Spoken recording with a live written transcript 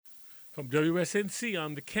From WSNC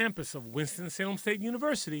on the campus of Winston-Salem State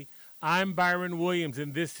University, I'm Byron Williams,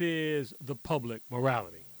 and this is The Public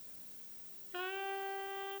Morality.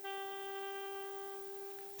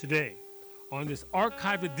 Today, on this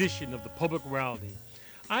archived edition of The Public Morality,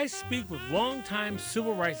 I speak with longtime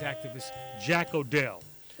civil rights activist Jack O'Dell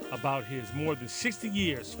about his more than 60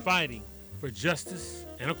 years fighting for justice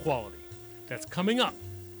and equality. That's coming up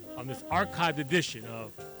on this archived edition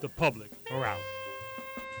of The Public Morality.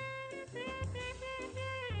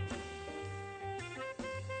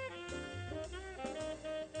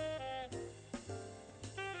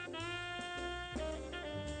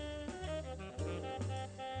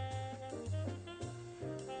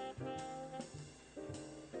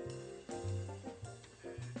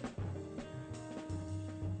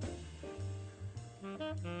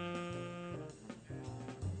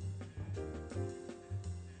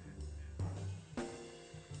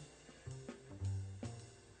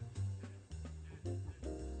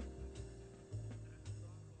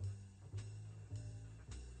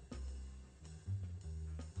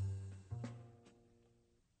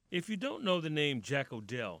 If you don't know the name Jack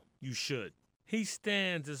O'Dell, you should. He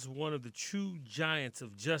stands as one of the true giants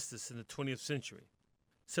of justice in the 20th century.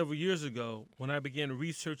 Several years ago, when I began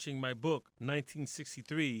researching my book,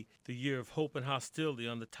 1963, The Year of Hope and Hostility,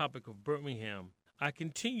 on the topic of Birmingham, I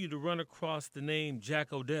continued to run across the name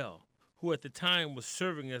Jack O'Dell, who at the time was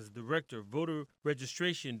serving as Director of Voter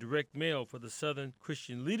Registration Direct Mail for the Southern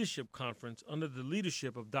Christian Leadership Conference under the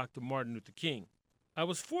leadership of Dr. Martin Luther King. I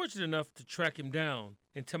was fortunate enough to track him down,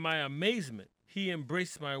 and to my amazement, he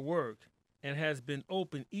embraced my work and has been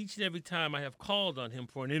open each and every time I have called on him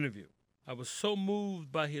for an interview. I was so moved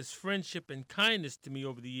by his friendship and kindness to me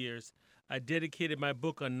over the years, I dedicated my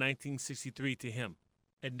book on 1963 to him.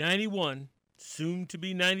 At 91, soon to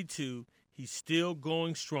be 92, he's still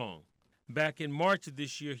going strong. Back in March of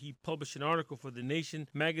this year, he published an article for The Nation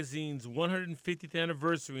magazine's 150th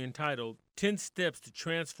anniversary entitled 10 Steps to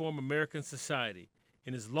Transform American Society.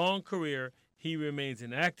 In his long career, he remains an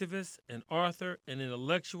activist, an author, and an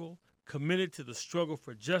intellectual committed to the struggle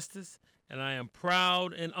for justice, and I am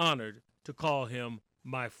proud and honored to call him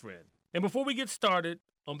my friend. And before we get started,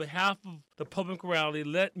 on behalf of the Public Morality,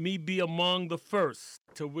 let me be among the first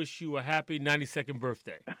to wish you a happy 92nd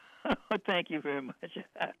birthday. Thank you very much.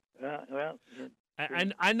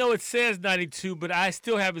 I know it says 92, but I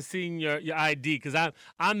still haven't seen your ID because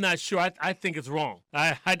I'm not sure. I think it's wrong.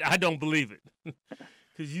 I don't believe it.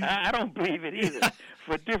 I don't believe it either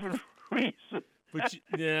for different reasons. But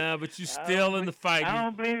you're still in the fight. I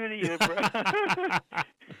don't believe it either,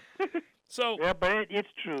 bro. So yeah, but it's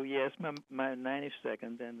true. Yes, my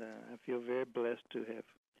 92nd, and I feel very blessed to have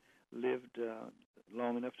lived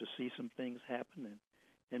long enough to see some things happen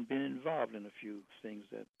and been involved in a few things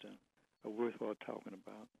that are worthwhile talking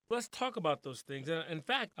about. Let's talk about those things. In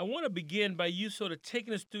fact, I want to begin by you sort of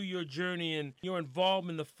taking us through your journey and your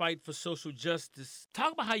involvement in the fight for social justice.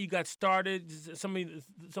 Talk about how you got started, some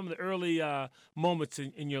of the early moments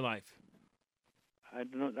in your life. I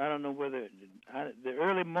don't know whether the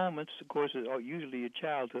early moments, of course, are usually your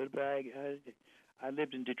childhood. But I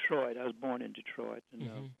lived in Detroit. I was born in Detroit,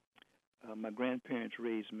 and my grandparents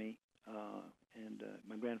raised me, and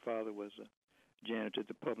my grandfather was a janitor at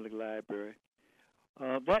the public library.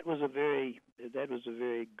 That was a very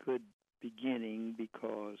good beginning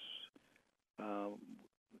because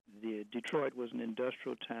Detroit was an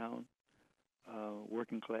industrial town,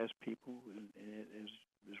 working class people, and it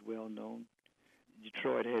is well known.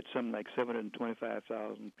 Detroit had something like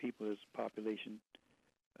 725,000 people as population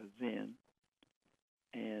then,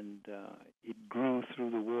 and it grew through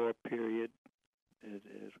the war period,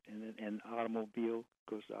 and automobile,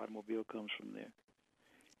 because the automobile comes from there.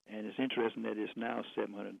 And it's interesting that it's now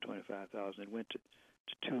 725,000. It went to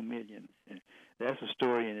 2 million. That's a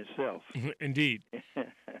story in itself. Indeed.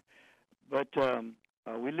 But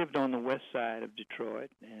we lived on the west side of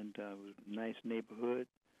Detroit, and it was a nice neighborhood.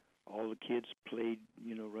 All the kids played,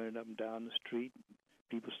 running up and down the street.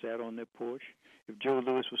 People sat on their porch. If Joe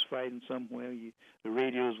Louis was fighting somewhere, the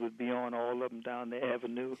radios would be on all up and down the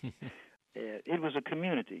avenue. It was a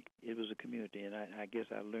community. And I guess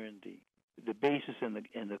I learned the basis and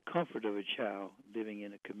the comfort of a child living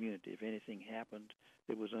in a community. If anything happened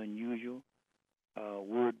that was unusual,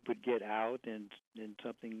 word would get out, and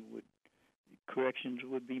corrections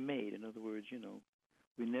would be made. In other words,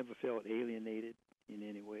 we never felt alienated in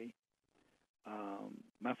any way.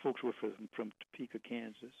 My folks were from Topeka,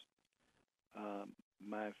 Kansas.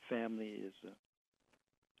 My family is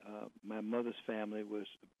my mother's family was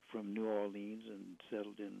from New Orleans and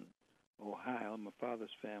settled in Ohio. My father's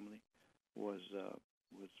family was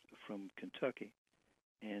from Kentucky,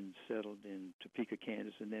 and settled in Topeka,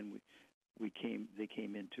 Kansas, and then they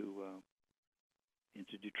came into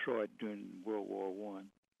Detroit during World War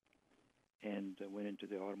One, and went into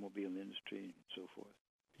the automobile industry and so forth.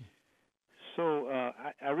 So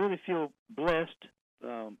I really feel blessed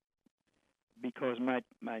because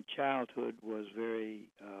my childhood was very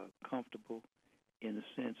comfortable in the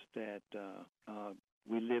sense that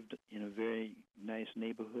we lived in a very nice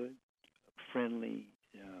neighborhood, friendly,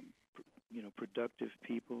 productive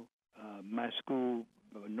people. My school,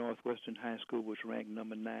 Northwestern High School, was ranked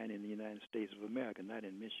number 9 in the United States of America, not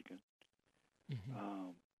in Michigan.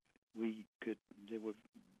 Mm-hmm. There were,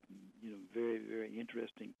 very, very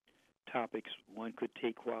interesting topics one could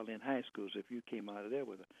take while in high school. So if you came out of there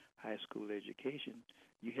with a high school education,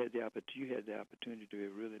 you had the opportunity to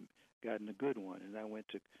have really gotten a good one. And I went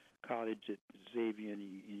to college at Xavier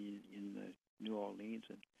in New Orleans,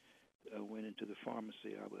 and went into the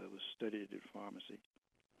pharmacy. I was studied at pharmacy.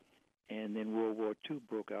 And then World War II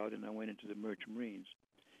broke out, and I went into the Merchant Marines.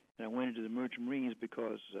 And I went into the Merchant Marines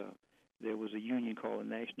because there was a union called the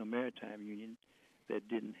National Maritime Union that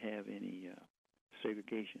didn't have any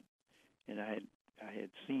segregation. And I had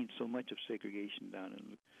seen so much of segregation down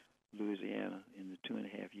in Louisiana in the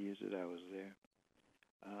 2.5 years that I was there.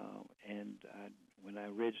 When I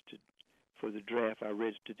registered for the draft, I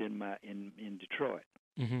registered in Detroit,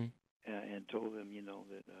 mm-hmm. And told them,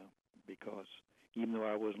 that because even though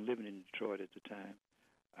I wasn't living in Detroit at the time,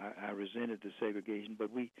 I resented the segregation.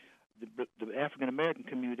 But the African American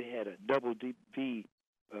community had a double V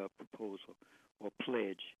proposal or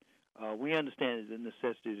pledge. We understand the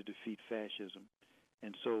necessity to defeat fascism,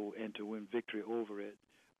 and to win victory over it.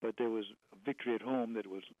 But there was a victory at home that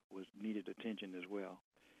was needed attention as well.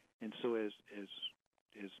 And so, as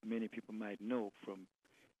many people might know from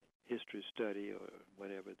history study or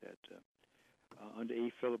whatever, that under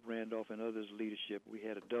A. Philip Randolph and others' leadership, we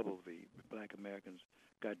had a double V. Black Americans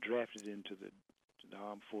got drafted into the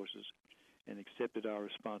armed forces and accepted our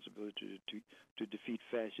responsibility to defeat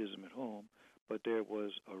fascism at home. But there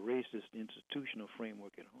was a racist institutional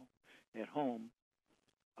framework at home,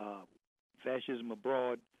 fascism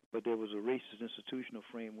abroad, but there was a racist institutional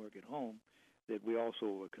framework at home that we also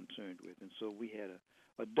were concerned with. And so we had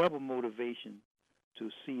a double motivation to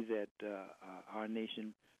see that our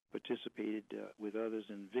nation participated with others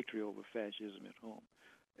in victory over fascism at home,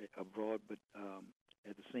 abroad, but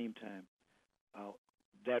at the same time,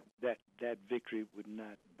 that victory would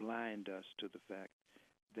not blind us to the fact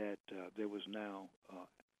that there was now,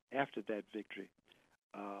 after that victory,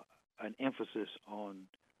 an emphasis on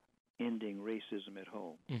ending racism at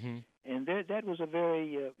home, mm-hmm. and that was a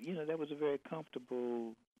very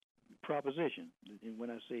comfortable proposition. And when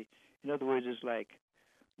I say, in other words, it's like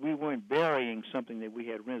we weren't burying something that we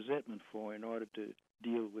had resentment for in order to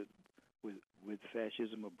deal with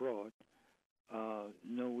fascism abroad.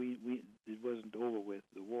 No, it wasn't over with.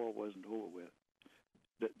 The war wasn't over with.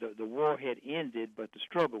 The war had ended, but the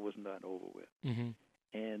struggle was not over with. Mm-hmm.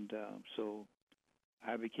 And so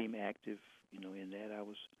I became active, in that. I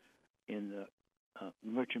was in the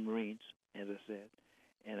Merchant Marines, as I said,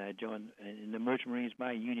 and I joined. And in the Merchant Marines,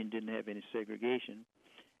 my union didn't have any segregation,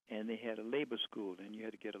 and they had a labor school, and you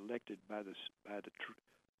had to get elected by the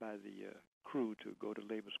crew to go to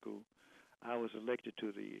labor school. I was elected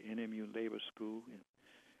to the NMU Labor School, and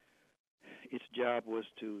its job was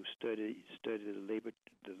to study the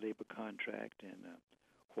labor contract and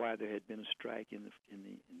why there had been a strike in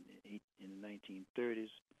the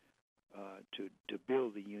 1930s to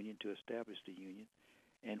build the union, to establish the union,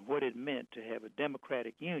 and what it meant to have a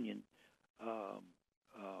democratic union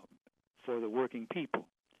for the working people.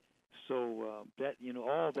 So that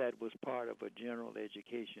all that was part of a general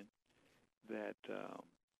education that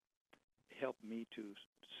helped me to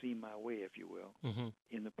see my way, if you will, mm-hmm.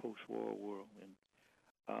 in the post-war world. And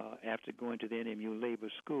after going to the NMU Labor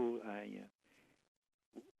School,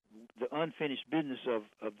 the unfinished business of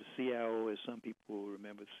the CIO, as some people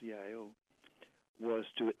remember the CIO, was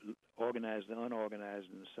to organize the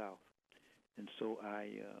unorganized in the South. And so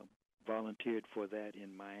I volunteered for that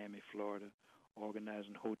in Miami, Florida,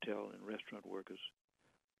 organizing hotel and restaurant workers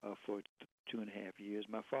for 2.5 years.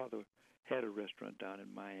 My father had a restaurant down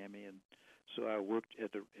in Miami, and so I worked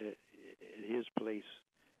at his place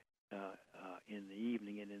in the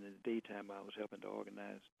evening, and in the daytime I was helping to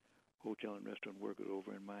organize hotel and restaurant workers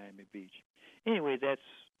over in Miami Beach. Anyway, that's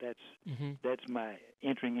mm-hmm. my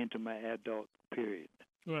entering into my adult period.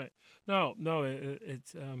 Right. No,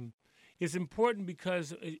 it's important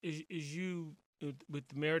because as you with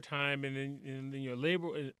the maritime and then your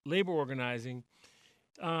labor organizing.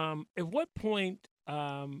 At what point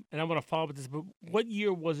and I want to follow up with this, but what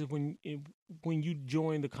year was it when you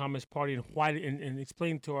joined the Communist Party, and why? And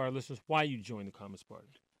explain to our listeners why you joined the Communist Party.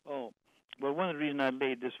 Oh, well, one of the reasons I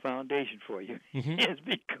laid this foundation for you Mm-hmm. is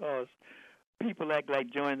because people act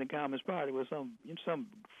like joining the Communist Party was some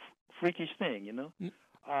freakish thing, you know. Mm.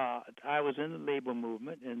 I was in the labor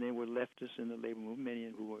movement, and there were leftists in the labor movement, many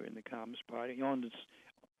who were in the Communist Party.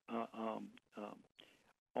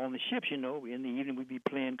 On the ships, you know, in the evening we'd be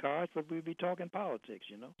playing cards, but we'd be talking politics,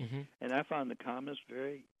 you know. Mm-hmm. And I found the communists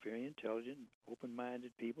very, very intelligent,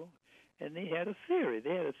 open-minded people, and they had a theory.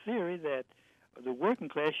 They had a theory that the working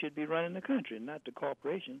class should be running the country, not the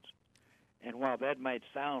corporations. And while that might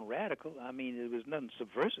sound radical, I mean, there was nothing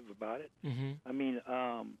subversive about it. Mm-hmm. I mean,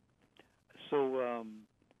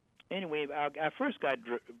 anyway, I first got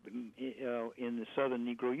in the Southern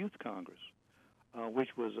Negro Youth Congress,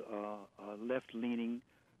 which was a left-leaning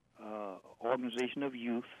organization of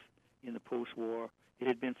youth in the post-war. It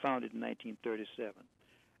had been founded in 1937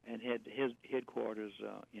 and had his headquarters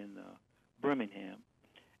in Birmingham.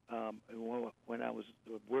 When I was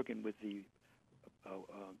working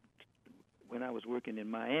when I was working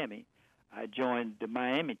in Miami, I joined the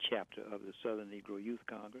Miami chapter of the Southern Negro Youth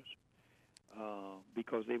Congress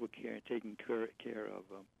because they were taking care of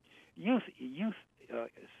youth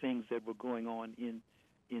things that were going on in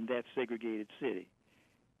that segregated city.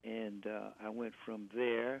 And I went from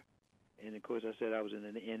there, and of course I said I was in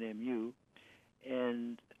an NMU,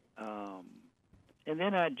 and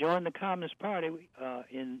then I joined the Communist Party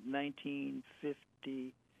in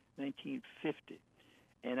 1950,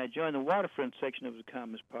 and I joined the waterfront section of the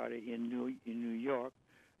Communist Party in New York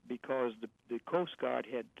because the Coast Guard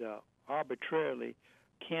had arbitrarily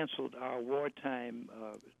canceled our wartime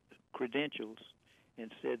credentials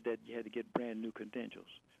and said that you had to get brand new credentials.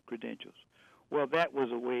 Well, that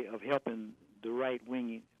was a way of helping the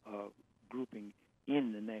right-wing grouping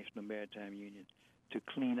in the National Maritime Union to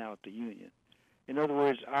clean out the union. In other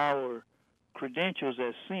words, our credentials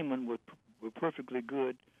as seamen were perfectly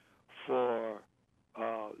good for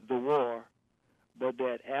the war, but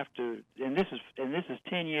that after, and this is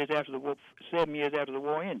 10 years after the war, 7 years after the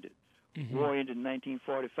war ended. Mm-hmm. War ended in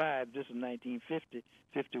 1945. This is 1950,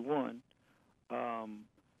 51.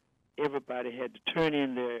 Everybody had to turn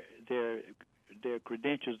in their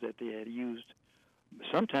credentials that they had used,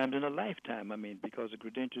 sometimes in a lifetime. I mean, because the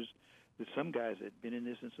credentials that some guys had been in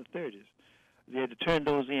this since the 30s, they had to turn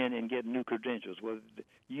those in and get new credentials. Well,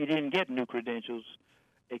 you didn't get new credentials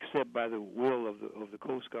except by the will of the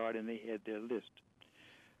Coast Guard, and they had their list.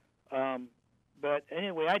 But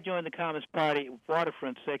anyway, I joined the Communist Party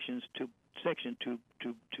waterfront section to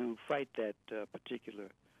fight that particular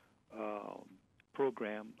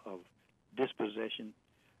program of dispossession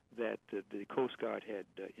that the Coast Guard had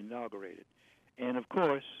inaugurated. And of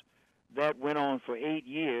course, that went on for 8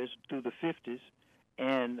 years through the 50s,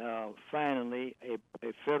 and finally a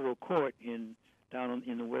federal court down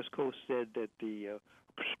in the West Coast said that the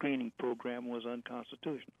screening program was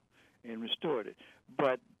unconstitutional and restored it.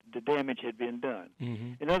 But the damage had been done.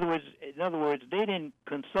 Mm-hmm. In other words, they didn't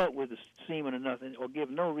consult with the seamen or nothing, or give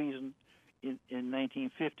no reason in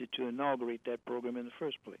 1950 to inaugurate that program in the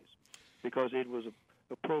first place, because it was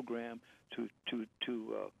a program to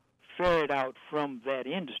ferret out from that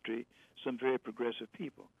industry some very progressive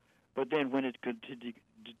people. But then when it could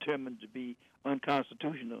determined to be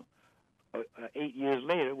unconstitutional 8 years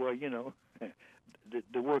later, well, you know,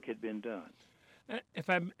 the work had been done. If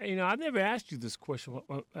I've never asked you this question.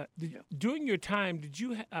 During your time, did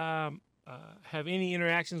you have any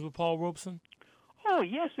interactions with Paul Robeson? Oh,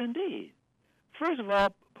 yes, indeed. First of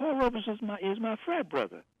all, Paul Robeson is my frat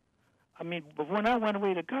brother. I mean, but when I went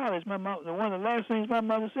away to college, my mom, one of the last things my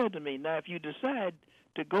mother said to me, now, if you decide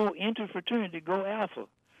to go into fraternity, go Alpha.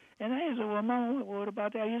 And I said, well, Mama, what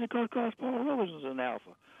about that? He said, because Paul Robeson's an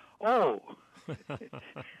Alpha. Oh.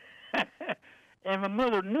 And my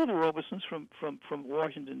mother knew the Robesons from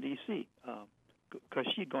Washington, D.C., because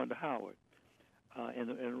she'd gone to Howard. And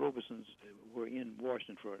the Robesons were in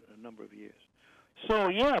Washington for a number of years. So,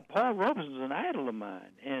 yeah, Paul Robeson's an idol of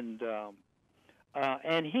mine. And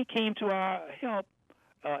he came to our help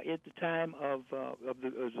at the time of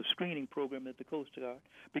the screening program at the Coast Guard,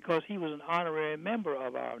 because he was an honorary member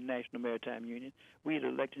of our National Maritime Union. We had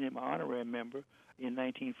elected him an honorary member in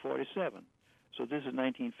 1947. So this is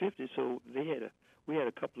 1950. So we had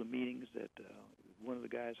a couple of meetings at one of the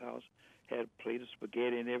guys' house, had a plate of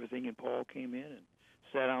spaghetti and everything, and Paul came in and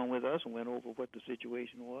sat down with us and went over what the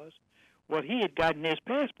situation was. Well, he had gotten his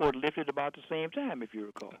passport lifted about the same time, if you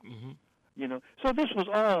recall. Mm-hmm. You know, so this was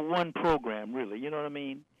all one program, really. You know what I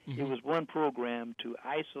mean? Mm-hmm. It was one program to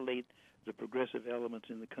isolate the progressive elements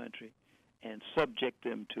in the country and subject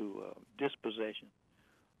them to dispossession.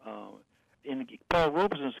 In Paul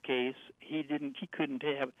Robeson's case, he couldn't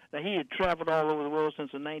have. Now he had traveled all over the world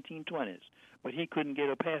since the 1920s, but he couldn't get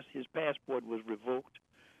a pass. His passport was revoked,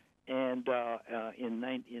 and in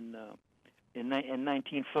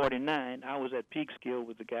 1949, I was at Peekskill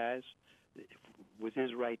with the guys, with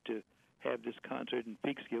his right to have this concert in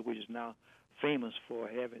Peekskill, which is now famous for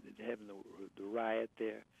having the riot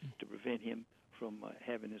there to prevent him from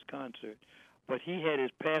having his concert. But he had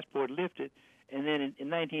his passport lifted. And then in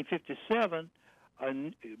 1957,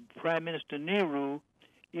 Prime Minister Nehru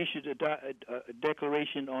issued a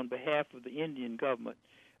declaration on behalf of the Indian government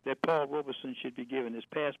that Paul Robeson should be given his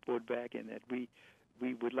passport back, and that we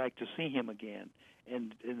would like to see him again.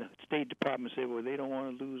 And the State Department said, well, they don't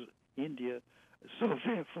want to lose India, so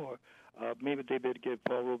therefore maybe they better give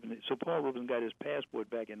Paul Robeson. So Paul Robeson got his passport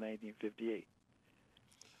back in 1958.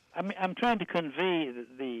 I mean, I'm trying to convey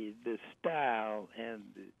the style and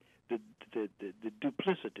the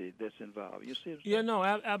duplicity that's involved. You see what I'm saying? Yeah, no,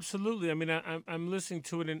 absolutely. I mean, I'm listening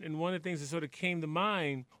to it, and one of the things that sort of came to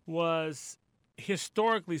mind was,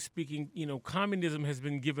 historically speaking, communism has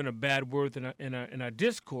been given a bad word in our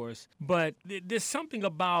discourse, but there's something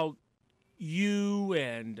about you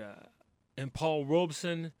and Paul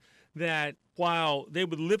Robeson that while they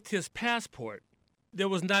would lift his passport, there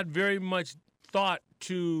was not very much thought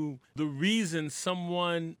to the reason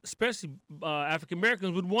someone, especially African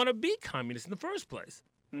Americans, would want to be communist in the first place.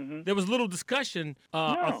 Mm-hmm. There was little discussion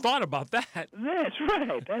or thought about that. That's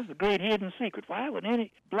right. That's a great hidden secret. Why would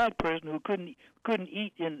any black person who couldn't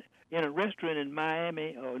eat in a restaurant in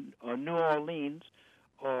Miami or New Orleans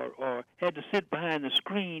or had to sit behind the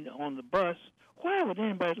screen on the bus, why would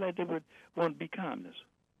anybody like they would want to be communists?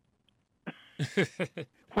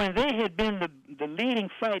 When they had been the leading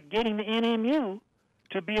fight getting the NMU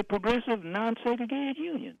to be a progressive, non-segregated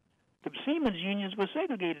union. The seamen's unions were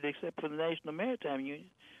segregated except for the National Maritime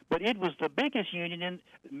Union, but it was the biggest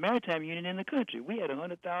maritime union in the country. We had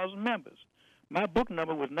 100,000 members. My book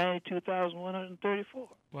number was 92,134.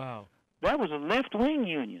 Wow. That was a left-wing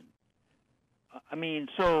union. I mean,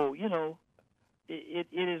 so, it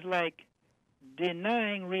is like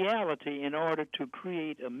denying reality in order to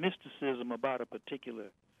create a mysticism about a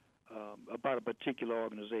particular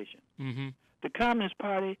organization. Mm-hmm. The Communist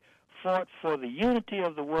Party fought for the unity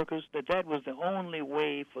of the workers, that was the only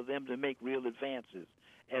way for them to make real advances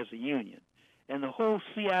as a union. And the whole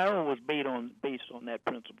CIO was based on that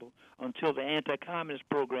principle until the anti-communist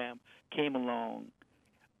program came along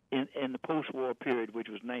in the post-war period, which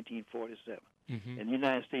was 1947. Mm-hmm. And the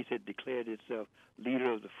United States had declared itself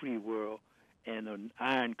leader of the free world, and an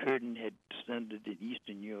Iron Curtain had descended in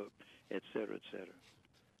Eastern Europe, et cetera, et cetera.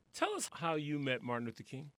 Tell us how you met Martin Luther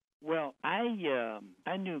King. Well, I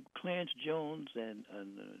knew Clarence Jones and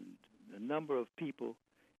a number of people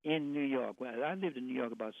in New York. Well, I lived in New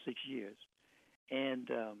York about 6 years, and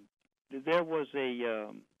there was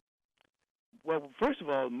well, first of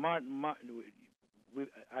all,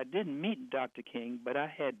 I didn't meet Dr. King, but I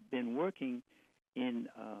had been working in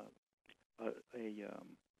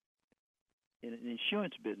in an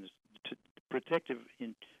insurance business, protective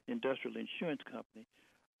industrial insurance company.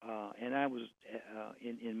 And I was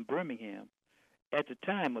in Birmingham at the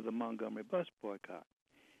time of the Montgomery bus boycott.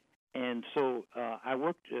 And so I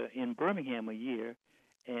worked in Birmingham a year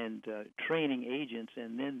and training agents,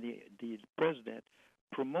 and then the president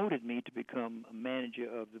promoted me to become a manager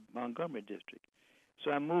of the Montgomery district.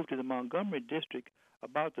 So I moved to the Montgomery district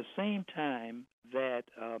about the same time that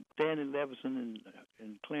Stanley Levison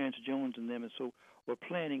and Clarence Jones and them and so were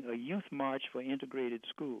planning a youth march for integrated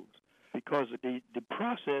schools, because the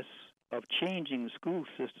process of changing the school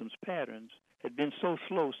system's patterns had been so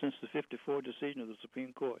slow since the 1954 decision of the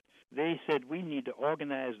Supreme Court. They said we need to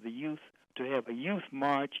organize the youth to have a youth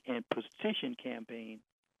march and petition campaign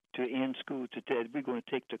to end school that we're going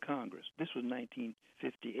to take to Congress. This was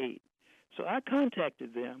 1958. So I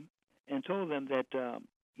contacted them and told them that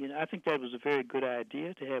I think that was a very good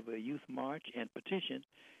idea to have a youth march and petition,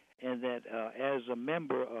 and that as a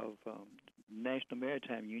member of National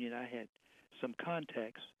Maritime Union, I had some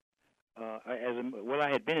contacts. I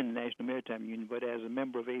had been in the National Maritime Union, but as a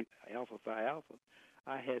member of Alpha Phi Alpha,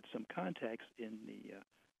 I had some contacts in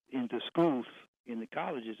the schools, in the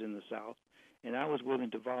colleges in the South, and I was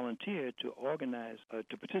willing to volunteer to organize,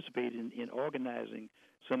 to participate in organizing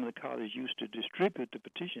some of the college youth to distribute the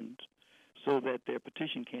petitions so that their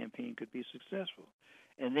petition campaign could be successful.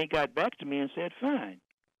 And they got back to me and said, fine.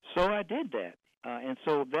 So I did that. And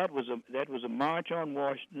so that was a march on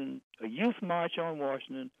Washington, a youth march on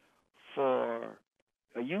Washington for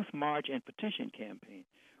a youth march and petition campaign.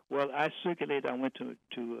 Well, I circulated. I went to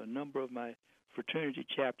a number of my fraternity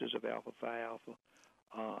chapters of Alpha Phi Alpha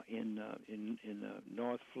in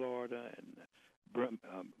North Florida and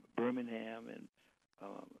Birmingham and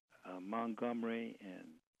Montgomery and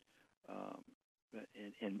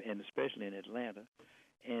especially in Atlanta.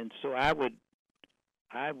 And so I would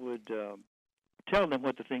tell them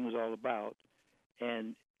what the thing was all about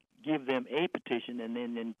and give them a petition, and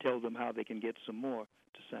then tell them how they can get some more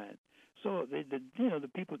to sign. So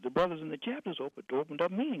the brothers in the chapters opened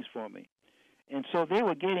up meetings for me, and so they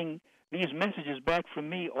were getting these messages back from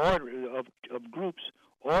me, of groups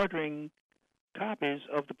ordering copies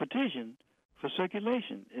of the petition for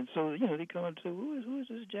circulation. And so they come and say, who is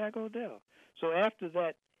this Jack Odell? So after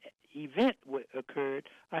that event occurred,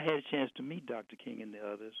 I had a chance to meet Dr. King and the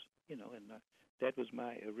others, and that was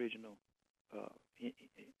my original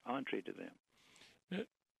entree to them.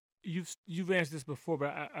 You've answered this before,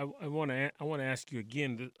 but I want to ask you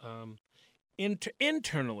again.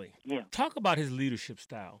 Internally, yeah. Talk about his leadership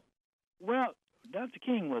style. Well, Dr.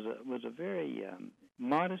 King was a very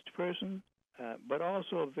modest person, but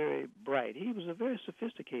also very bright. He was a very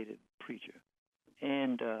sophisticated preacher,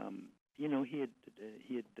 and he had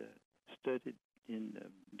studied in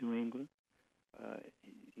New England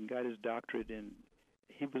and got his doctorate in.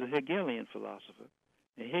 He was a Hegelian philosopher,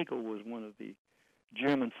 and Hegel was one of the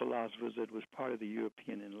German philosophers that was part of the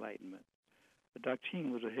European Enlightenment. But Dr.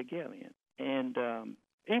 King was a Hegelian, and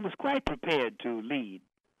he was quite prepared to lead.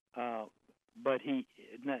 But he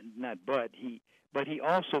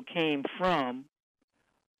also came from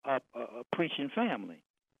a preaching family,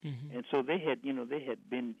 mm-hmm. and so they had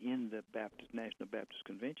been in the National Baptist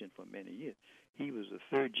Convention for many years. He was the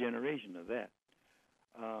third generation of that,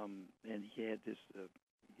 and he had this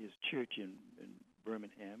his church in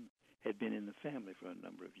Birmingham had been in the family for a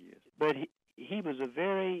number of years. But he was a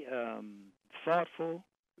very thoughtful,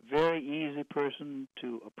 very easy person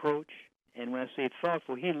to approach. And when I say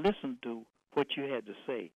thoughtful, he listened to what you had to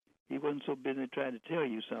say. He wasn't so busy trying to tell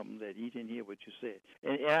you something that he didn't hear what you said.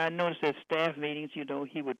 And I noticed at staff meetings, he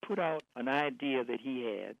would put out an idea that he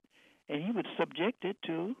had, and he would subject it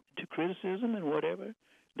to criticism and whatever.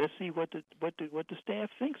 Let's see what the staff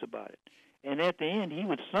thinks about it. And at the end, he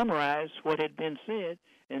would summarize what had been said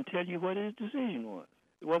and tell you what his decision was.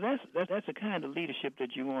 Well, that's the kind of leadership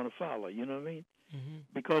that you want to follow. You know what I mean? Mm-hmm.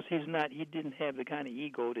 Because he didn't have the kind of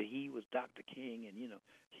ego that he was Dr. King and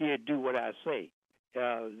he'd do what I say.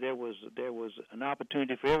 There was an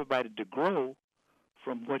opportunity for everybody to grow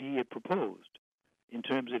from what he had proposed. In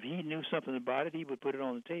terms of he knew something about it, he would put it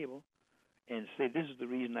on the table and say, this is the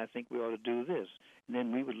reason I think we ought to do this. And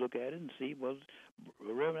then we would look at it and see, well,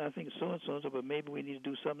 Reverend, I think so-and-so, but maybe we need to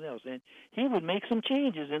do something else. And he would make some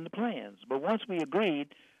changes in the plans. But once we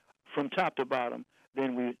agreed from top to bottom,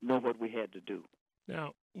 then we know what we had to do.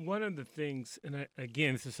 Now, one of the things, and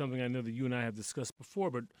again, this is something I know that you and I have discussed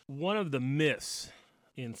before, but one of the myths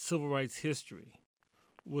in civil rights history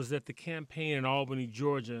was that the campaign in Albany,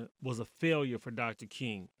 Georgia was a failure for Dr.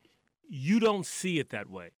 King. You don't see it that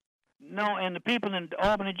way. No, and the people in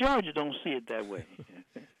Albany, Georgia don't see it that way.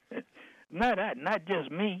 Not just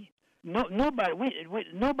me. Nobody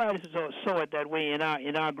saw it that way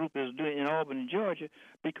in our group as doing in Albany, Georgia,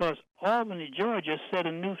 because Albany, Georgia set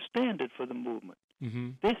a new standard for the movement.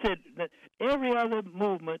 Mm-hmm. They said that every other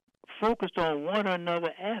movement focused on one or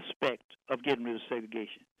another aspect of getting rid of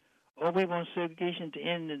segregation. Or we want segregation to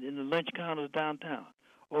end in the lunch counters downtown.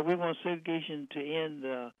 Or we want segregation to end,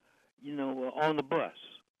 on the bus.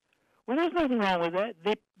 Well, there's nothing wrong with that.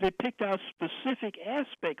 They picked out specific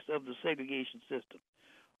aspects of the segregation system.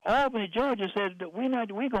 Albany, Georgia said that we're going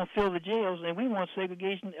to fill the jails and we want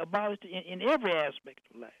segregation abolished in every aspect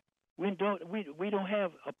of life. We don't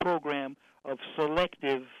have a program of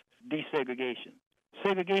selective desegregation.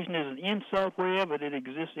 Segregation is an insult wherever it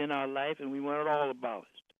exists in our life, and we want it all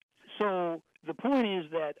abolished. So the point is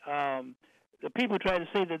that the people try to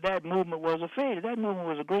say that movement was a failure. That movement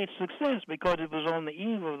was a great success because it was on the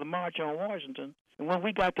eve of the March on Washington. And when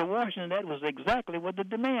we got to Washington, that was exactly what the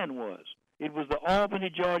demand was. It was the Albany,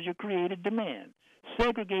 Georgia created demand.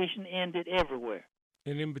 Segregation ended everywhere.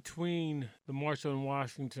 And in between the March on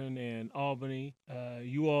Washington and Albany,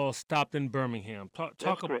 you all stopped in Birmingham.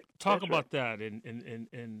 Talk about that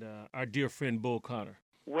and our dear friend Bull Connor.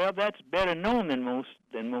 Well, that's better known than most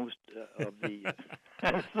of the.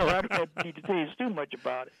 So I don't need to tell you too much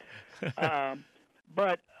about it.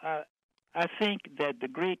 But I think that the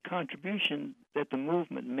great contribution that the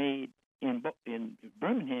movement made in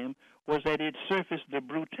Birmingham was that it surfaced the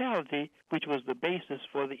brutality which was the basis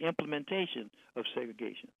for the implementation of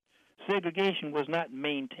segregation. Segregation was not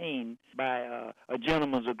maintained by a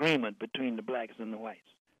gentleman's agreement between the blacks and the whites.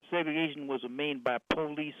 segregation was made by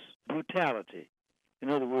police brutality. In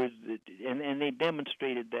other words, and they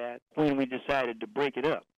demonstrated that when we decided to break it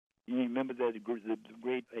up. You remember that the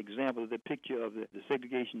great example of the picture of the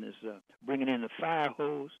segregation is bringing in the fire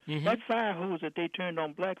hose. Mm-hmm. That fire hose that they turned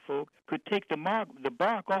on black folk could take the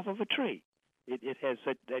bark off of a tree. It has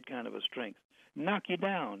that kind of a strength. Knock you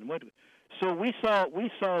down. So we saw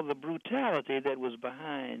the brutality that was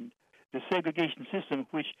behind the segregation system,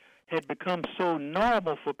 which had become so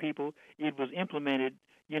normal for people. It was implemented,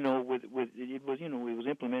 it was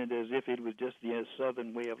implemented as if it was just the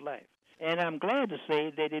Southern way of life. And I'm glad to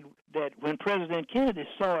say that when President Kennedy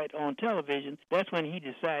saw it on television, that's when he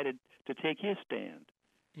decided to take his stand.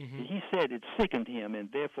 Mm-hmm. He said it sickened him,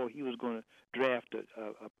 and therefore he was going to draft a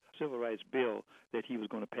civil rights bill that he was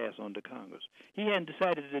going to pass on to Congress. He hadn't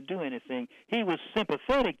decided to do anything. He was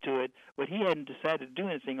sympathetic to it, but he hadn't decided to do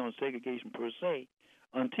anything on segregation per se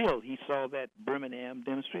until he saw that Birmingham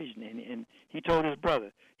demonstration. And he told his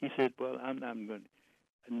brother, he said, well, I'm going to,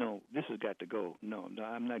 no, this has got to go. No,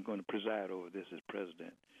 I'm not going to preside over this as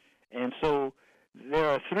president. And so there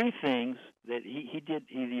are three things that he did.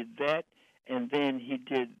 He did that, and then he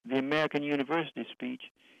did the American University speech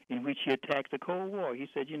in which he attacked the Cold War. He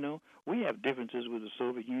said, we have differences with the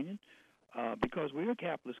Soviet Union because we're a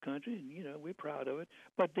capitalist country, and, we're proud of it,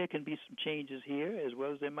 but there can be some changes here as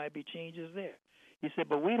well as there might be changes there. He said,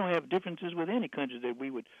 but we don't have differences with any country that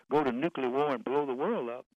we would go to nuclear war and blow the world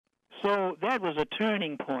up. So that was a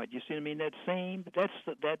turning point. You see what I mean? That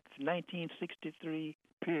 1963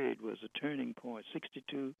 period was a turning point,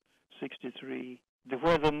 62, 63,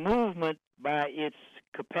 where the movement, by its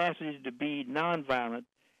capacity to be nonviolent,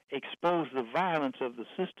 exposed the violence of the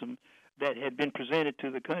system that had been presented to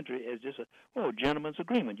the country as just a gentleman's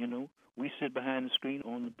agreement. We sit behind the screen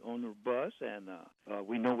on the bus, and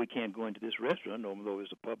we know we can't go into this restaurant, although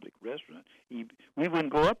it's a public restaurant. We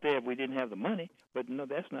wouldn't go up there if we didn't have the money, but no,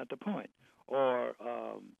 that's not the point. Or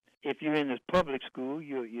if you're in this public school,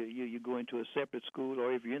 you go into a separate school,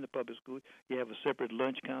 or if you're in the public school, you have a separate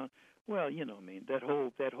lunch counter. Well,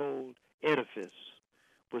 that whole edifice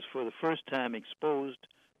was for the first time exposed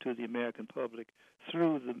to the American public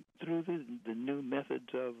through the new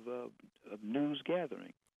methods of news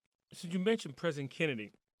gathering. So you mentioned President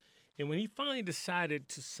Kennedy, and when he finally decided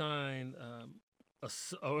to sign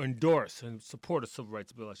or endorse and support a civil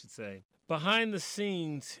rights bill, I should say, behind the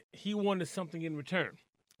scenes, he wanted something in return,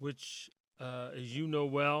 which, as you know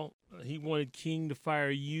well, he wanted King to fire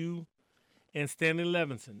you and Stanley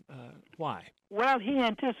Levinson. Why? Well, he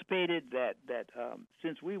anticipated that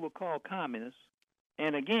since we were called communists,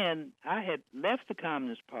 and again, I had left the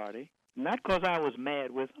Communist Party, not because I was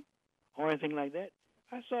mad with them or anything like that.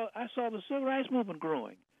 I saw the civil rights movement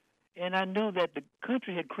growing, and I knew that the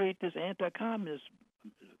country had created this anti-communist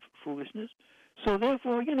foolishness. So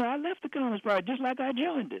therefore, I left the Communist Party just like I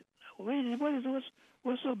joined it.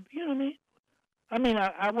 What's up? You know what I mean? I mean,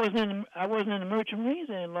 I wasn't in the Merchant Marines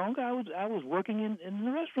any longer. I was working in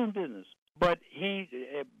the restaurant business. But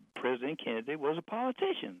President Kennedy was a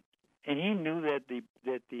politician, and he knew that the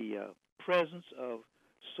presence of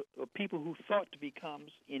people who thought to be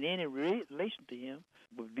communists in any relation to him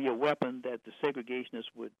would be a weapon that the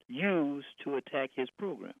segregationists would use to attack his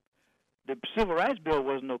program. The Civil Rights Bill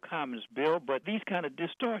wasn't no communist bill, but these kind of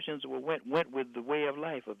distortions went with the way of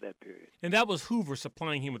life of that period. And that was Hoover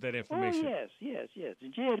supplying him with that information. Oh, yes.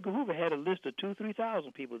 And J. Edgar Hoover had a list of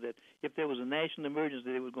 3,000 people that if there was a national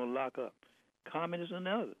emergency, they were going to lock up, communists and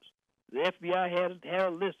others. The FBI had a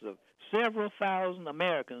list of several thousand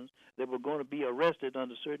Americans that were going to be arrested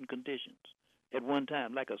under certain conditions at one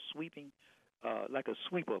time, like a sweep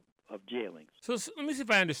of jailings. So let me see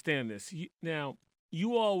if I understand this. Now,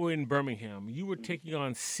 you all were in Birmingham. You were taking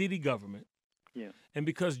on city government. Yeah. And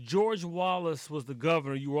because George Wallace was the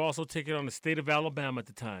governor, you were also taking on the state of Alabama at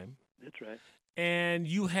the time. That's right. And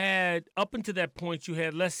you had, up until that point, you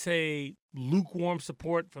had, let's say, lukewarm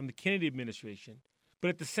support from the Kennedy administration. But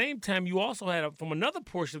at the same time, you also had, from another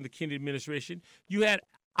portion of the Kennedy administration, you had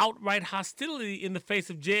outright hostility in the face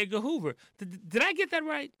of J. Edgar Hoover. Did I get that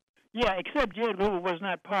right? Yeah, except J. Edgar Hoover was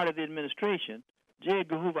not part of the administration. J.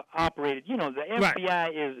 Edgar Hoover operated. The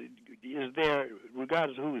FBI is there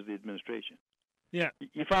regardless of who is the administration. Yeah.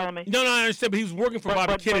 You follow me? No, I understand, but he was working for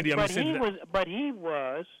Robert Kennedy. But he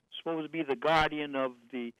was supposed to be the guardian of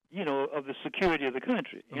the security of the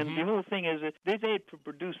country. Mm-hmm. And the whole thing is that they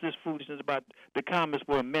produced this foolishness about the communists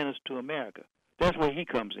were a menace to America. That's where he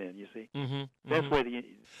comes in, you see. Mm-hmm. That's where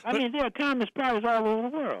there are communist parties all over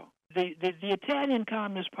the world. The Italian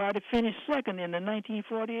Communist Party finished second in the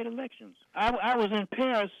 1948 elections. I was in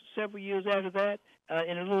Paris several years after that,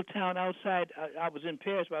 in a little town outside. I was in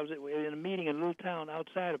Paris, but I was in a meeting in a little town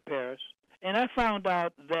outside of Paris. And I found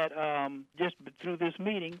out that just through this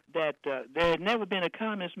meeting that there had never been a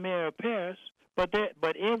communist mayor of Paris, but there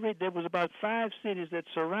was about 5 cities that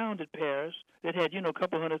surrounded Paris that had a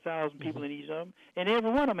couple 100,000 people in each of them, and every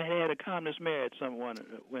one of them had a communist mayor at some one.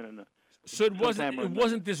 So it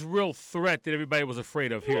wasn't this real threat that everybody was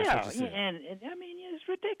afraid of here. Yeah, and I mean it's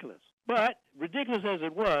ridiculous. But ridiculous as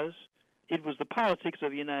it was the politics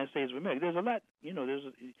of the United States of America. There's a lot, you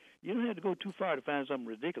don't have to go too far to find something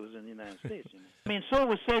ridiculous in the United States. I mean, so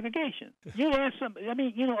was segregation. You ask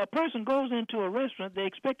a person goes into a restaurant, they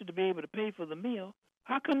expected to be able to pay for the meal.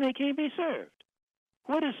 How come they can't be served?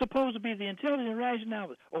 What is supposed to be the intelligent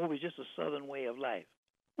rationale? Oh, it was just a Southern way of life.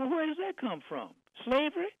 Well, where does that come from?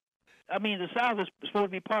 Slavery? I mean, the South is supposed to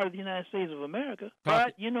be part of the United States of America,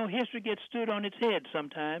 but, history gets stood on its head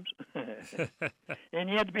sometimes, and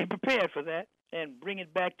you have to be prepared for that and bring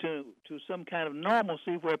it back to some kind of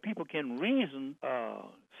normalcy where people can reason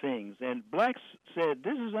things. And blacks said,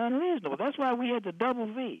 this is unreasonable. That's why we had the double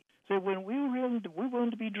V. So when we were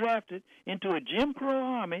willing to be drafted into a Jim Crow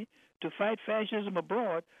army to fight fascism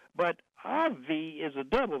abroad, but our V is a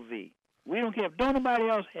double V. We don't care if nobody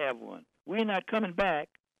else have one. We're not coming back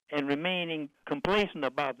and remaining complacent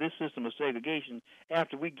about this system of segregation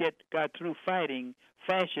after we got through fighting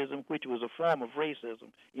fascism, which was a form of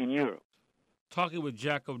racism in Europe. Talking with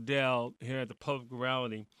Jack O'Dell here at the Public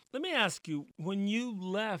Morality, let me ask you, when you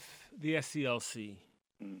left the SCLC,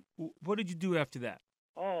 what did you do after that?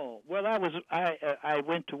 Oh, well, I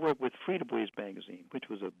went to work with Freedom Ways magazine, which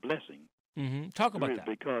was a blessing. Mm-hmm. Talk about that.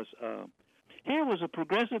 Because here was a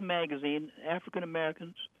progressive magazine, African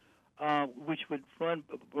Americans, which would run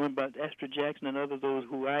by Esther Jackson and other those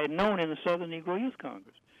who I had known in the Southern Negro Youth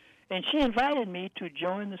Congress. And she invited me to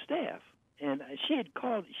join the staff. And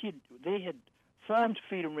they had formed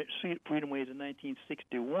Freedom Ways in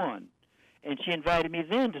 1961. And she invited me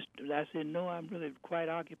then I said, no, I'm really quite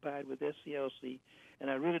occupied with SCLC, and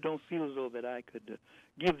I really don't feel as though that I could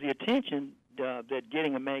give the attention that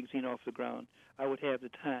getting a magazine off the ground, I would have the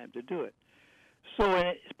time to do it. So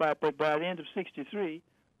by the end of 63,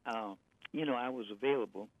 I was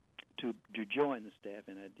available to join the staff,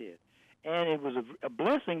 and I did. And it was a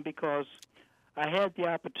blessing because I had the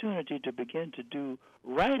opportunity to begin to do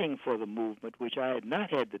writing for the movement, which I had not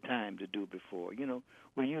had the time to do before.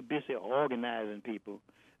 When you're busy organizing people,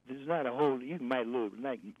 there's not a whole. You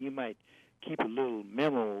might keep a little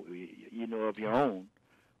memo, of your own,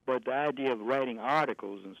 but the idea of writing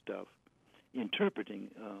articles and stuff, interpreting,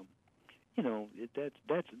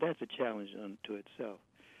 that's a challenge unto itself.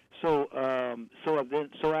 So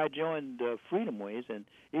I joined Freedom Ways, and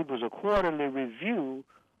it was a quarterly review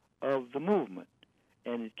of the movement,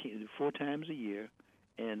 and it came 4 times a year,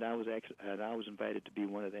 and I was invited to be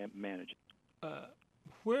one of their managers.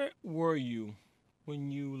 Where were you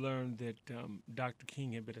when you learned that Dr.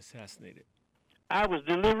 King had been assassinated? I was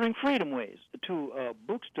delivering Freedom Ways to a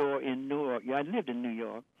bookstore in New York. I lived in New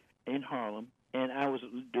York, in Harlem, and I was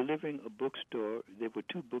delivering a bookstore. There were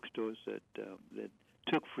 2 bookstores that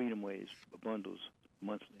took Freedom Ways bundles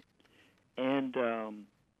monthly, and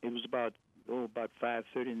it was about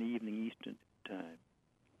 5:30 in the evening Eastern time,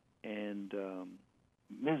 and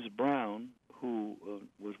Mrs. Brown, who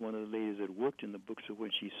was one of the ladies that worked in the bookstore,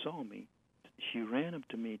 when she saw me, she ran up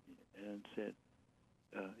to me and said,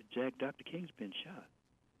 "Jack, Dr. King's been shot."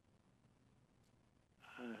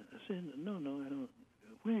 I said, "No, I don't.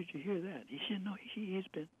 Where did you hear that?" He said, "No, he's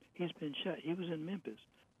been shot. He was in Memphis."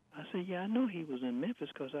 I said, "Yeah, I know he was in Memphis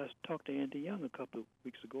because I talked to Andy Young a couple of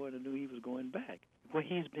weeks ago, and I knew he was going back. Well,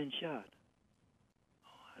 he's been shot."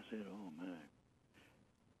 I said, "Oh my!"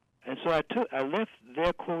 And so I left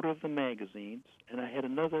their quota of the magazines, and I had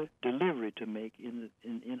another delivery to make in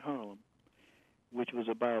Harlem, which was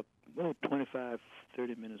about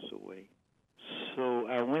 25-30 minutes away. So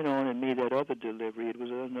I went on and made that other delivery. It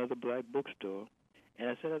was another black bookstore, and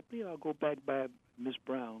I said, I'll go back by Miss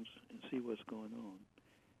Brown's and see what's going on.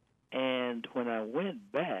 And when I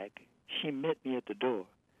went back, she met me at the door.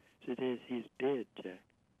 She said, "He's dead, Jack."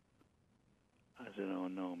 I said, "Oh,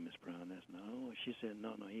 no, Miss Brown, that's not." Oh, she said,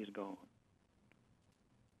 no, he's gone.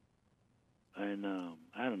 And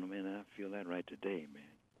I don't know, man, I feel that right today,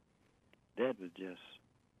 man. That was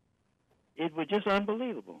it was just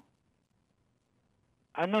unbelievable.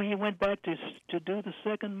 I know he went back to do the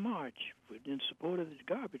second march in support of the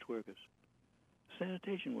garbage workers,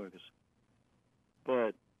 sanitation workers.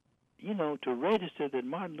 But, to register that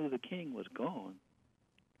Martin Luther King was gone,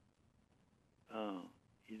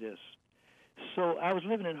 Yes. So I was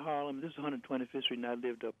living in Harlem. This is 125th Street, and I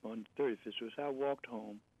lived up on 35th Street. So I walked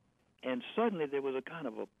home, and suddenly there was a kind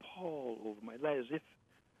of a pall over my life,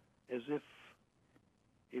 as if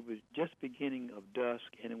it was just beginning of dusk,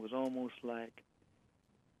 and it was almost like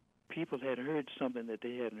people had heard something that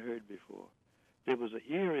they hadn't heard before. There was an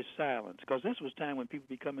eerie silence, because this was time when people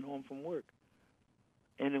be coming home from work.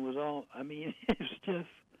 And it was all, I mean, it was just,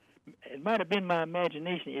 it might have been my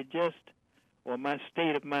imagination, or my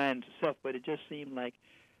state of mind itself, but it just seemed like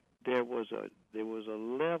there was a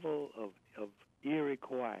level of eerie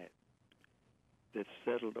quiet that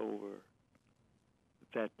settled over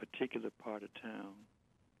that particular part of town.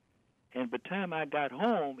 And by the time I got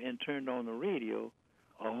home and turned on the radio,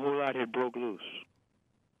 a whole lot had broke loose.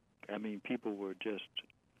 I mean, people were just,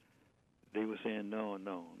 they were saying, no,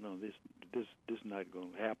 this not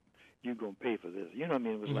going to happen. You're going to pay for this. You know what I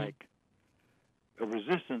mean? It was like a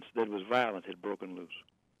resistance that was violent had broken loose.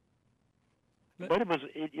 But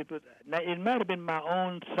it might have been my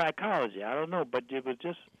own psychology. I don't know, but it was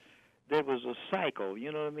just, there was a cycle,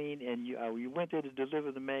 you know what I mean? And you went there to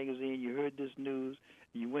deliver the magazine, you heard this news,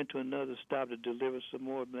 you went to another stop to deliver some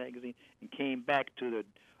more magazine, and came back to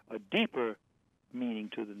a deeper meaning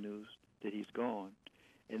to the news that he's gone.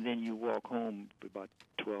 And then you walk home about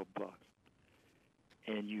 12 blocks,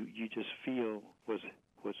 and you just feel what's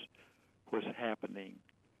happening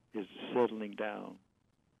is settling down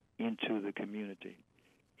into the community,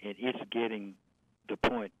 and it's getting the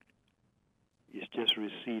point. It's just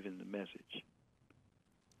receiving the message.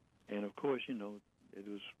 And of course, there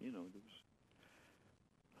was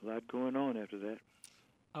a lot going on after that.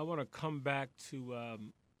 I want to come back to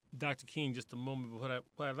Dr. King just a moment, but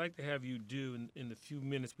what I'd like to have you do in the few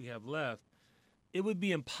minutes we have left, it would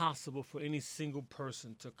be impossible for any single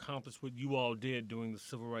person to accomplish what you all did during the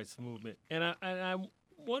Civil Rights Movement. And I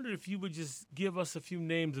wonder if you would just give us a few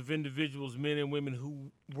names of individuals, men and women,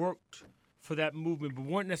 who worked for that movement but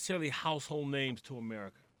weren't necessarily household names to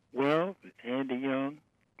America. Well, Andy Young,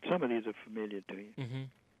 some of these are familiar to you. Mm-hmm.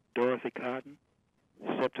 Dorothy Cotton,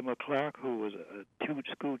 Septima Clark, who was a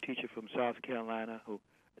school teacher from South Carolina,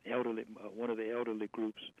 one of the elderly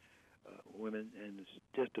groups, women, and is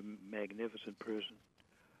just a magnificent person.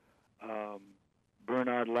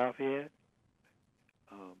 Bernard Lafayette,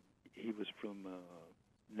 he was from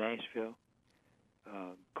Nashville.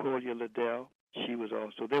 Cordia Liddell, she was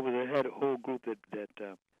also. Had a whole group that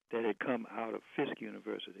had come out of Fisk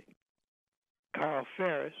University. Carl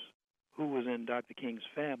Ferris, who was in Dr. King's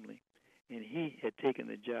family, and he had taken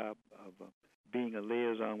the job of being a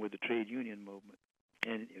liaison with the trade union movement,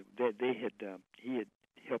 and he had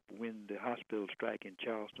helped win the hospital strike in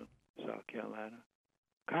Charleston, South Carolina.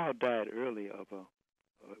 Carl died early of a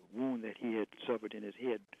wound that he had suffered in his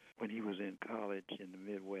head when he was in college in the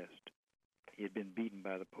Midwest. He had been beaten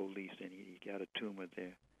by the police, and he got a tumor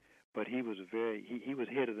there. But he was he was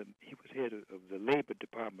head of the labor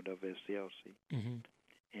department of SCLC,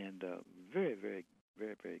 and very, very,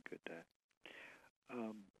 very, very good guy.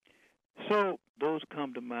 So those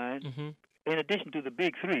come to mind. In addition to the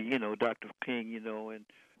big three, Dr. King, and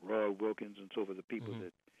Roy Wilkins and so forth, the people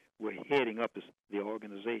that were heading up the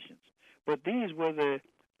organizations. But these were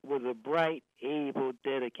the bright, able,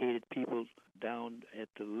 dedicated people down at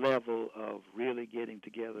the level of really getting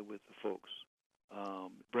together with the folks.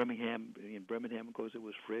 In Birmingham, of course, it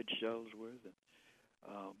was Fred Shuttlesworth and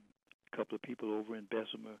a couple of people over in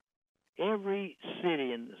Bessemer. Every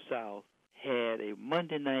city in the South had a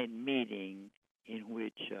Monday night meeting in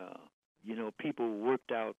which, people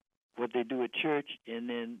worked out what they do at church and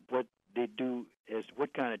then what they do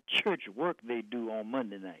what kind of church work they do on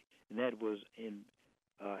Monday night. And that was in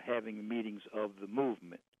having meetings of the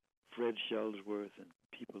movement, Fred Shuttlesworth and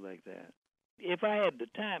people like that. If I had the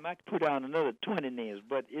time, I could put down another 20 names,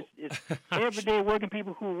 but it's everyday working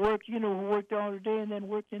people who worked all the day and then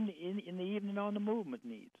worked in the evening on the movement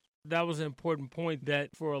needs. That was an important point,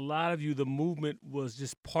 that for a lot of you, the movement was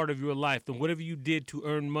just part of your life. And whatever you did to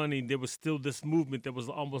earn money, there was still this movement that was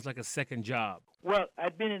almost like a second job. Well,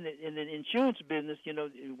 I'd been in the insurance business,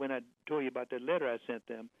 when I told you about that letter I sent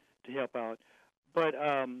them to help out. But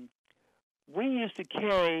we used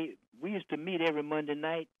to meet every Monday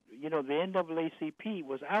night. The NAACP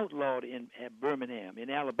was outlawed at Birmingham,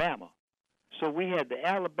 in Alabama. So we had the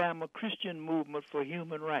Alabama Christian Movement for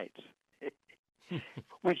Human Rights,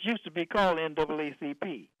 which used to be called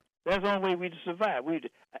NAACP. That's the only way we'd survive.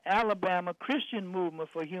 Alabama Christian Movement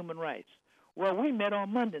for Human Rights. Well, we met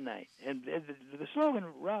on Monday night, and the slogan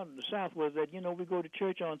around the South was that, we go to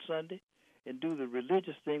church on Sunday and do the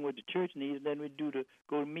religious thing what the church needs, and then we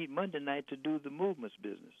go to meet Monday night to do the movement's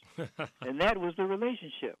business. And that was the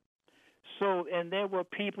relationship. So, and there were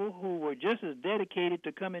people who were just as dedicated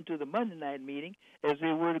to coming to the Monday night meeting as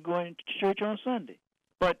they were to going to church on Sunday.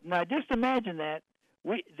 But now, just imagine that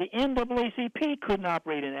the NAACP couldn't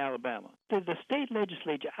operate in Alabama. The state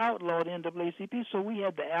legislature outlawed NAACP, so we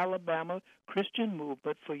had the Alabama Christian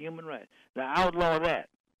Movement for Human Rights. Now, outlaw that.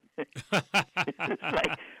 It's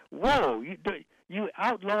like, whoa, you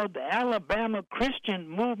outlawed the Alabama Christian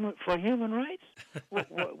Movement for Human Rights?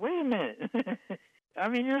 Wait a minute. I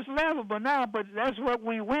mean, it's laughable now, but that's what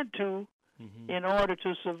we went to in order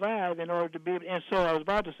to survive, in order to be able. And so I was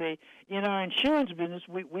about to say, in our insurance business,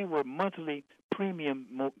 we were monthly premium,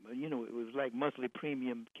 it was like monthly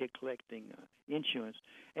premium collecting insurance.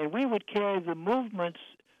 And we would carry the movement's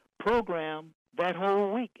program that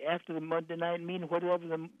whole week after the Monday night meeting, whatever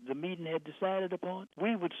the meeting had decided upon.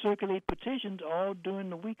 We would circulate petitions all during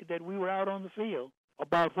the week that we were out on the field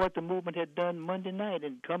about what the movement had done Monday night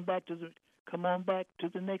and come on back to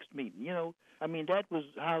the next meeting. I mean, that was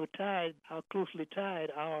how closely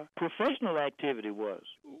tied our professional activity was.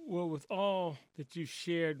 Well, with all that you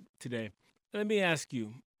shared today, let me ask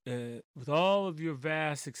you, with all of your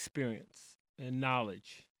vast experience and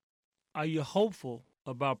knowledge, are you hopeful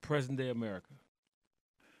about present-day America?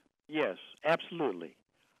 Yes, absolutely.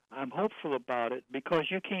 I'm hopeful about it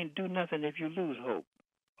because you can't do nothing if you lose hope.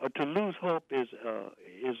 To lose hope is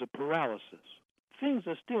a paralysis. Things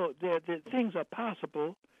are still there. Things are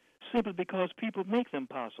possible simply because people make them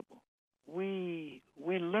possible. We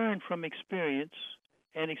learn from experience,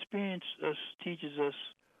 and experience teaches us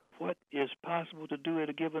what is possible to do at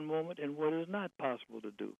a given moment and what is not possible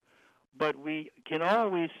to do. But we can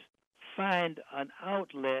always find an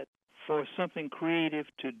outlet for something creative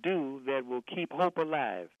to do that will keep hope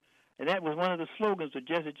alive. And that was one of the slogans of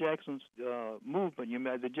Jesse Jackson's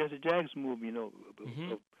movement. The Jesse Jackson movement,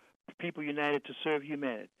 of people united to serve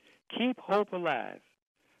humanity. Keep hope alive.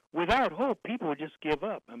 Without hope, people will just give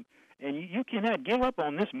up. And you cannot give up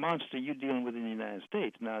on this monster you're dealing with in the United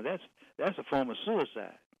States. Now, that's a form of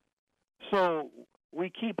suicide. So we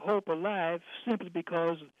keep hope alive simply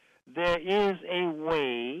because there is a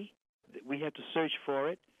way. We have to search for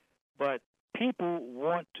it. But people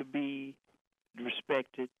want to be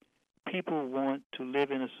respected. People want to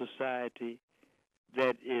live in a society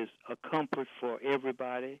that is a comfort for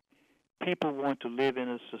everybody. People want to live in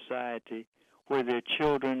a society where their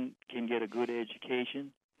children can get a good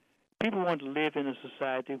education. People want to live in a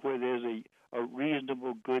society where there's a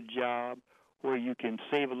reasonable, good job, where you can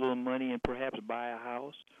save a little money and perhaps buy a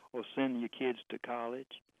house or send your kids to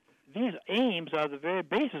college. These aims are the very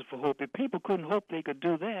basis for hope. If people couldn't hope they could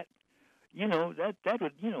do that, that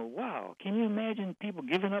would, wow. Can you imagine people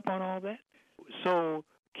giving up on all that? So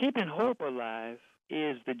keeping hope alive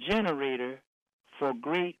is the generator for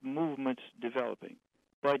great movements developing.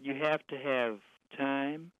 But you have to have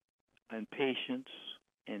time and patience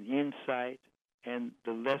and insight and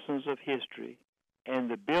the lessons of history and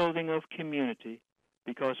the building of community,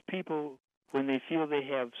 because people, when they feel they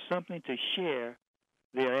have something to share,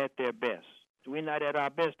 they're at their best. We're not at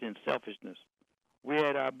our best in selfishness. We're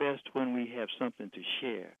at our best when we have something to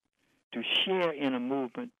share. To share in a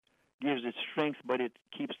movement gives it strength, but it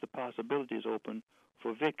keeps the possibilities open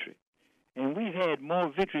for victory. And we've had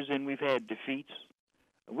more victories than we've had defeats.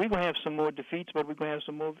 We're going to have some more defeats, but we're going to have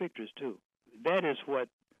some more victories, too. That is what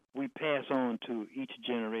we pass on to each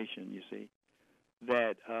generation, you see,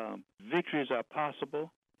 that victories are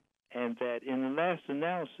possible, and that in the last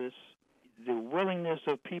analysis, the willingness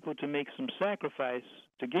of people to make some sacrifice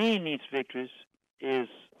to gain these victories is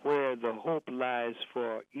where the hope lies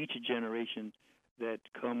for each generation that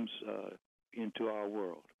comes into our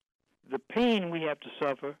world. The pain we have to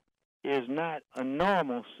suffer is not a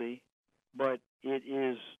normalcy, but it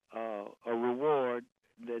is a reward.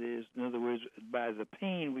 That is, in other words, by the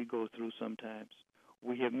pain we go through sometimes,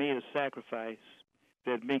 we have made a sacrifice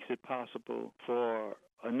that makes it possible for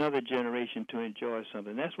another generation to enjoy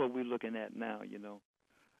something. That's what we're looking at now,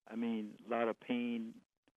 I mean, a lot of pain.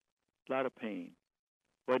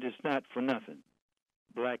 But it's not for nothing.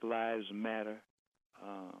 Black lives matter.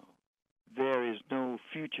 There is no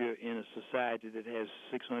future in a society that has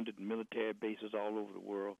 600 military bases all over the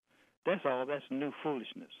world. That's new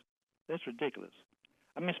foolishness. That's ridiculous.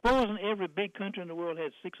 I mean, supposing every big country in the world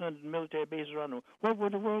had 600 military bases around the world, what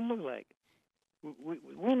would the world look like?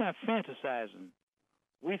 We're not fantasizing.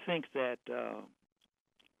 We think that,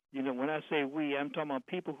 when I say we, I'm talking about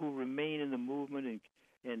people who remain in the movement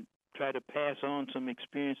and try to pass on some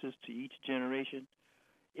experiences to each generation.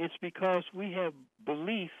 It's because we have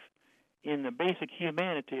belief in the basic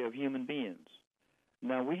humanity of human beings.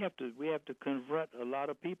 Now we have to confront a lot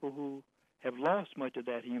of people who have lost much of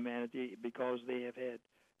that humanity because they have had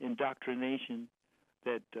indoctrination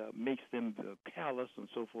that makes them callous and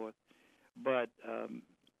so forth. But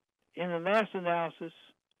in the last analysis,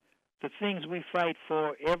 the things we fight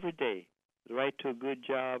for every day, the right to a good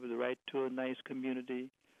job, the right to a nice community,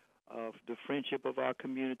 the friendship of our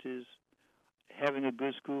communities, having a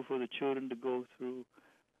good school for the children to go through,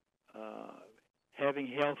 having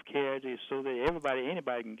health care so that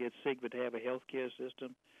anybody can get sick, but to have a health care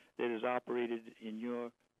system that is operated in your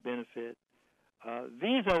benefit.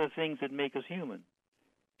 These are the things that make us human.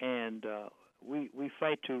 And we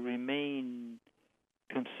fight to remain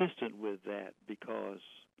consistent with that, because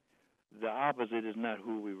the opposite is not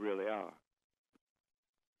who we really are.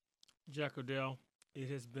 Jack O'Dell, it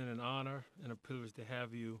has been an honor and a privilege to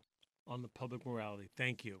have you on the Public Morality.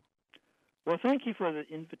 Thank you. Well, thank you for the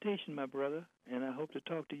invitation, my brother, and I hope to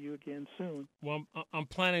talk to you again soon. Well, I'm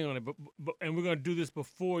planning on it, but and we're going to do this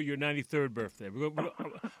before your 93rd birthday. We're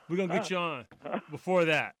going to get you on before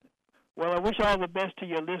that. Well, I wish all the best to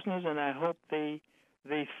your listeners, and I hope they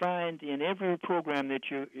find in every program that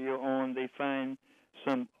you're on, they find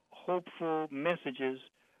some hopeful messages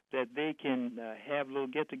that they can have little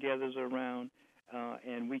get-togethers around,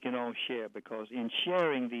 and we can all share, because in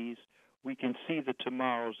sharing these, we can see the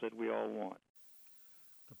tomorrows that we all want.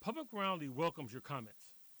 The Public Morality welcomes your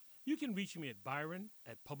comments. You can reach me at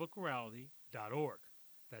byron@publicmorality.org.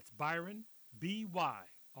 That's Byron,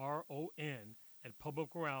 BYRON, at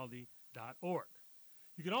publicmorality.org.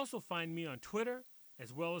 You can also find me on Twitter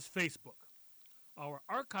as well as Facebook. Our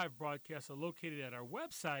archive broadcasts are located at our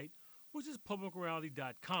website, which is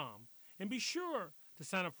publicmorality.com, and be sure to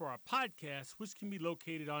sign up for our podcast, which can be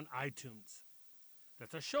located on iTunes.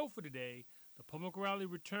 That's our show for today. The Public Morality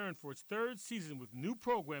returned for its third season with new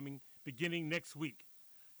programming beginning next week.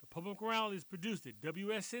 The Public Morality is produced at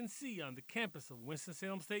WSNC on the campus of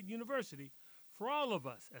Winston-Salem State University. For all of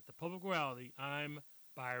us at the Public Morality, I'm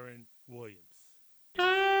Byron Williams.